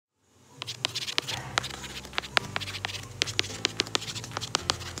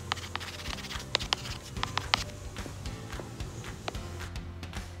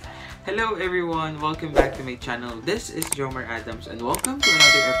Hello everyone! Welcome back to my channel. This is Jomer Adams and welcome to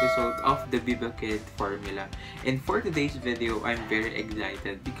another episode of the Bibo Kid Formula. And for today's video, I'm very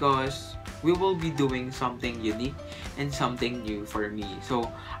excited because we will be doing something unique and something new for me. So,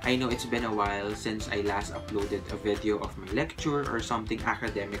 I know it's been a while since I last uploaded a video of my lecture or something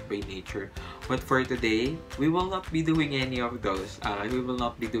academic by nature. But for today, we will not be doing any of those.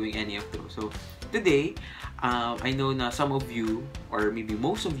 So, today, I know na some of you or maybe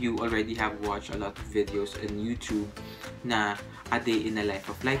most of you already have watched a lot of videos on YouTube na a day in a life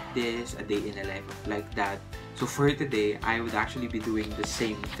of like this, a day in a life of like that. So for today, I would actually be doing the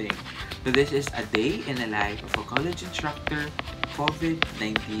same thing. So this is a day in a life of a college instructor,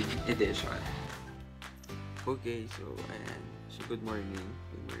 COVID-19 edition. Okay, so good morning.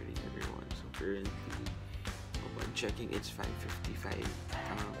 Good morning everyone. So currently, I'm checking it's 5:55.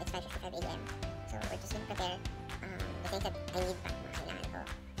 It's 5:55 a.m. So we're just going to prepare the things that I need pa mga kailangan ko.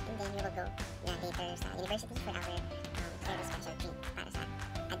 And then we will go na later sa university for our service special treat para sa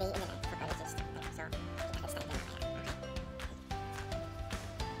a day in the life of a college instructor. So, kita-kits tayo mamaya. Okay?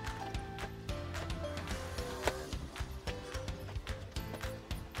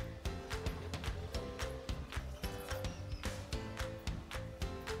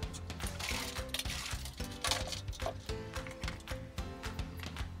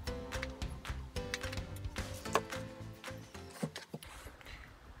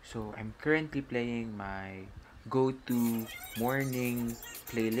 So I'm currently playing my go-to morning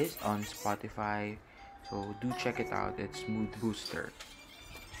playlist on Spotify. So do check it out. It's Mood Booster.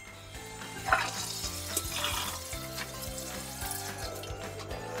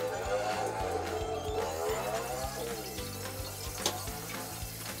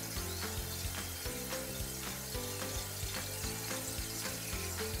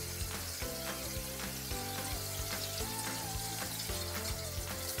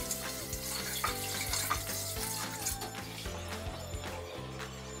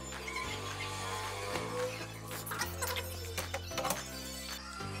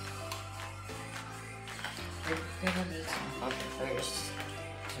 We're gonna make some coffee first.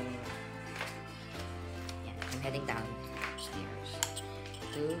 So, yeah, I'm heading downstairs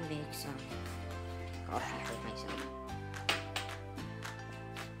to make some coffee for myself.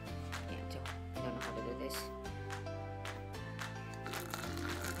 Yeah, so I don't know how to do this.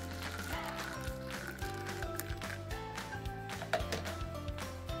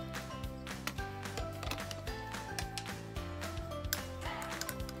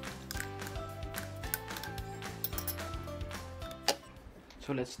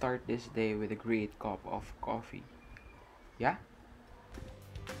 So let's start this day with a great cup of coffee. Yeah?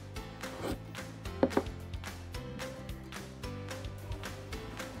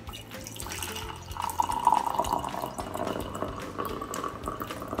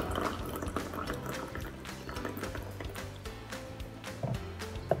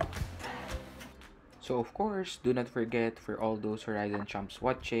 So of course, do not forget for all those Horizon chumps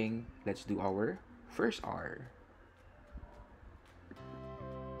watching, let's do our first R.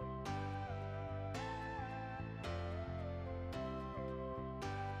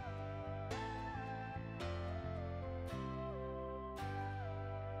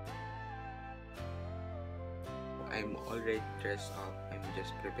 I'm already dressed up. I'm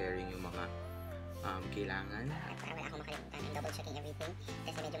just preparing yung mga kailangan. Para wala akong makalimutan. I'm double checking everything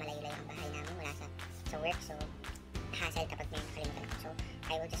kasi medyo malayo-layo ang bahay namin mula sa work. So, hassle kapag may nakalimutan ako. So,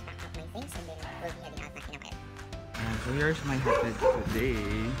 I will just pack up my things and then we'll be heading out na kinakaya. So here's my outfit today.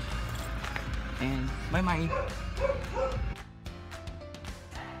 And bye-bye!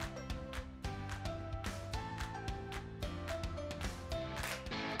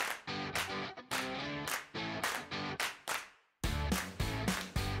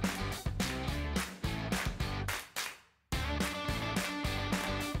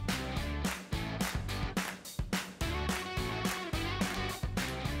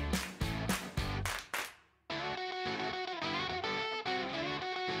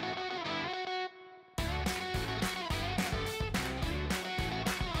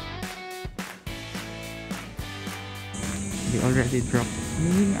 They already dropped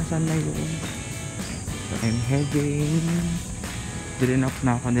me. Asan na yun? So I'm heading. Dinop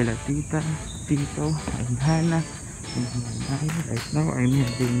na ako nila tita, tito, and Hana, and Manay. Right now I'm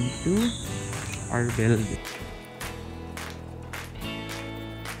heading to our building.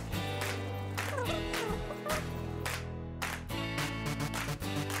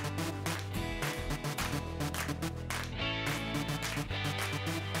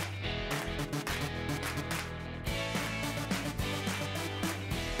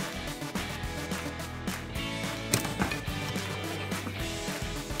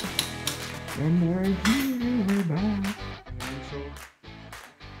 And we're here, we're back. And so,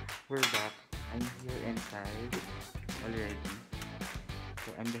 we're back. I'm here inside already.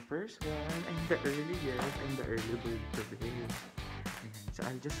 So, I'm the first one. I'm the earliest. I'm the early bird today. So,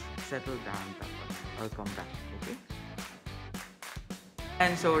 I'll just settle down. Tapos, I'll come back. Okay?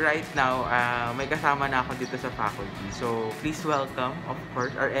 And so, right now, may kasama na ako dito sa faculty. So, please welcome, of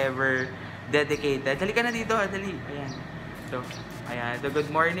course, our ever dedicated. Halika na dito. Dali. Ayan. So, ayan. The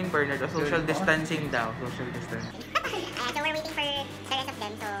good morning, Bernard. Social distancing daw. Social distancing. So we're waiting for the rest of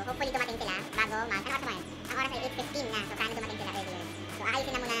them. So hopefully dumating sila bago mag... Ano oras ba yun? Ang oras ay 8:15 na. So sana dumating sila earlier. So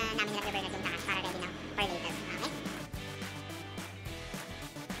ayusin na muna namin nila Bernard yung takas para ready na for later. Okay?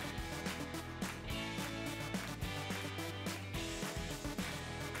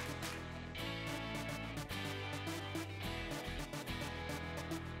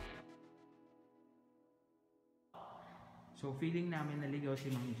 So, feeling namin naligaw si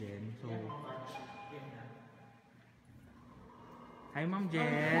Ma'am Jen. So, hi Ma'am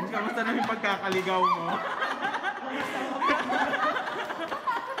Jen! Kamusta na yung pagkakaligaw mo?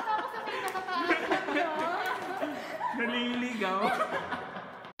 Naliligaw?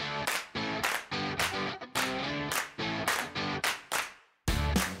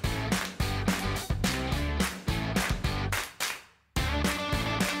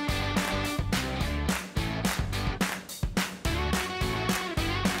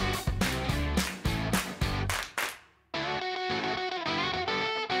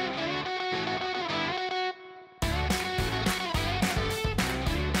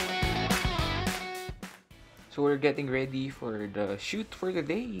 So we're getting ready for the shoot for the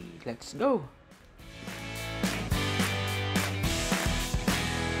day. Let's go!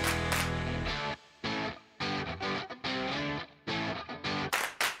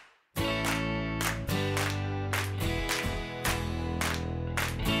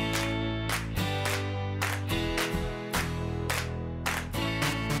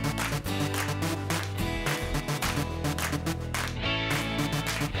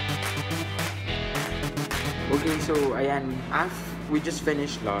 Okay, so ayan, we just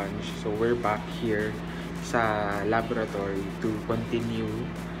finished lunch. So we're back here sa laboratory to continue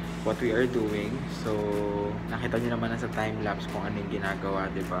what we are doing. So nakita niyo naman na sa time-lapse kung ano yung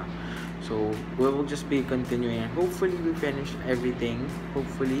ginagawa, di ba? So we will just be continuing. Hopefully we finish everything.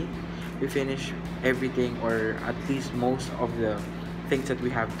 Hopefully we finish everything, or at least most of the things that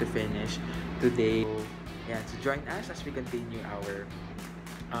we have to finish today. So, yeah, so join us as we continue our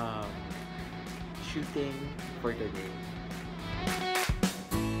shooting for the day.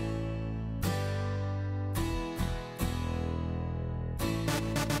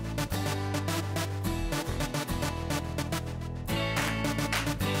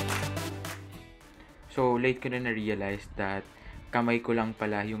 So, late ko na na-realize that kamay ko lang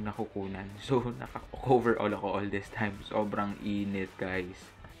pala yung nakukunan. So, naka-overall ako all this time. Sobrang init, guys.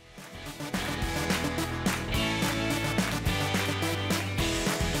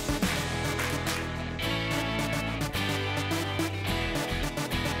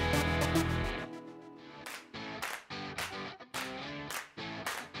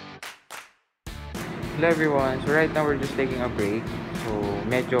 Hello everyone, so right now we're just taking a break. So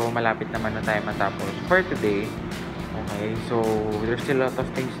medyo malapit naman na tayo matapos for today. Okay, so there's still a lot of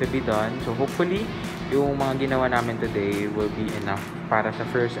things to be done. So hopefully yung mga ginawa namin today will be enough para sa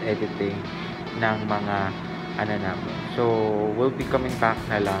first editing ng mga ano namin. So we'll be coming back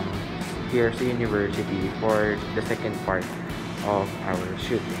na lang here sa university for the second part of our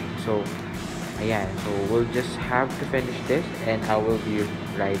shooting. So ayan, so we'll just have to finish this and I will be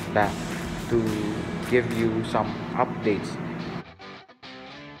right back to give you some updates.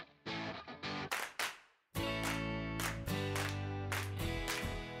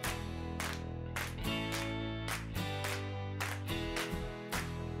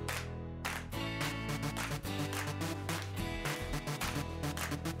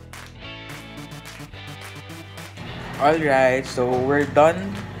 Alright, so we're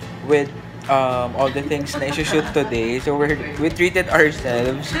done with all the things na i-shoot today. So we treated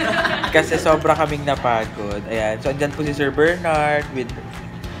ourselves kasi sobra kaming napagod. Ayan. So andyan po si Sir Bernard with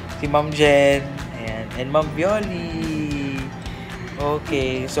si Ma'am Jen and Ma'am Violi.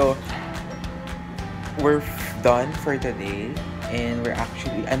 Okay, so we're done for today and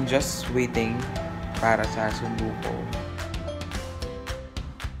I'm just waiting para sa sundo ko.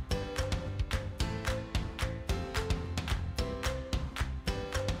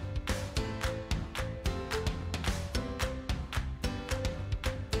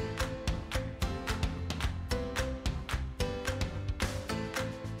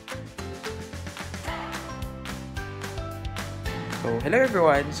 So, hello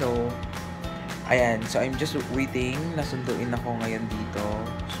everyone. So, ayan, so I'm just waiting. Nasunduin ako ngayon dito.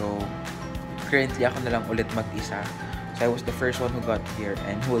 So, currently ako na lang ulit mag-isa. So, I was the first one who got here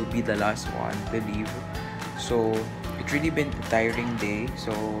and who will be the last one to leave. So, it's really been a tiring day.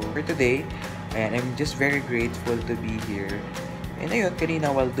 So, for today, and I'm just very grateful to be here. And ayun,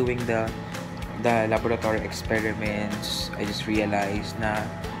 kanina while doing the laboratory experiments, I just realized na,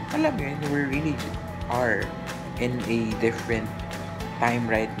 alam mo yun, we really are in a different time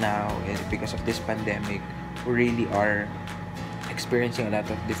right now because of this pandemic. We really are experiencing a lot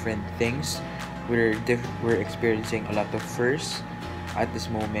of different things. We're experiencing a lot of firsts at this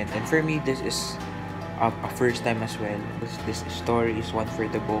moment, and for me, this is a first time as well. This story is one for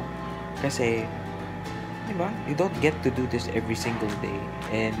the book, kasi diba, you don't get to do this every single day.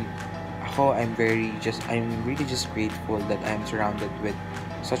 And I'm really just grateful that I'm surrounded with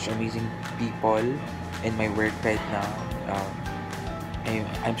such amazing people in my work right now.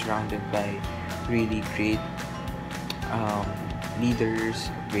 I'm surrounded by really great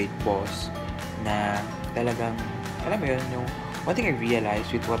leaders, great boss na talagang, alam mo yun, yung one thing I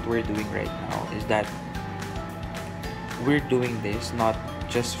realized with what we're doing right now is that we're doing this not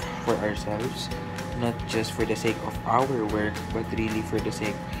just for ourselves, not just for the sake of our work, but really for the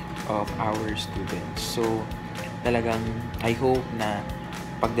sake of our students. So, talagang I hope na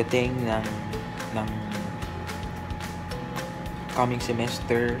pagdating ng coming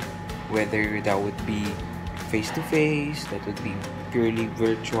semester, whether that would be face-to-face, that would be purely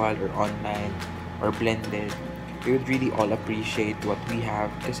virtual or online or blended, we would really all appreciate what we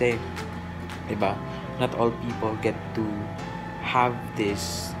have. Kasi, diba, not all people get to have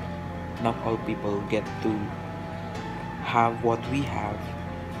this. Not all people get to have what we have.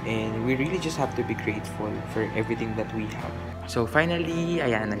 And we really just have to be grateful for everything that we have. So, finally,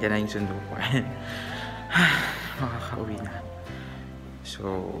 ayan, nandiyan na yung sundo ko. Makakauwi na.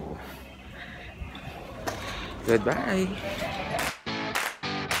 So, goodbye!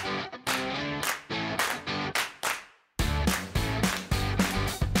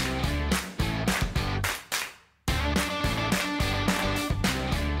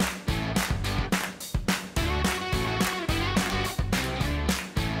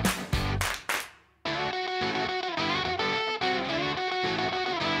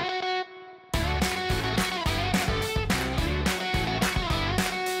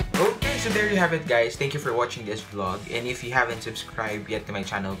 So there you have it, guys. Thank you for watching this vlog, and if you haven't subscribed yet to my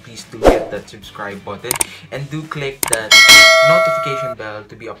channel, please do hit that subscribe button and do click that notification bell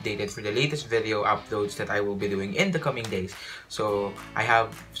to be updated for the latest video uploads that I will be doing in the coming days. So I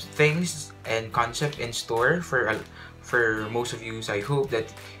have things and concept in store for most of you, so I hope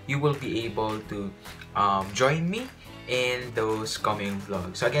that you will be able to join me in those coming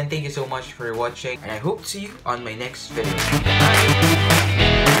vlogs. So again, thank you so much for watching, and I hope to see you on my next video. Bye!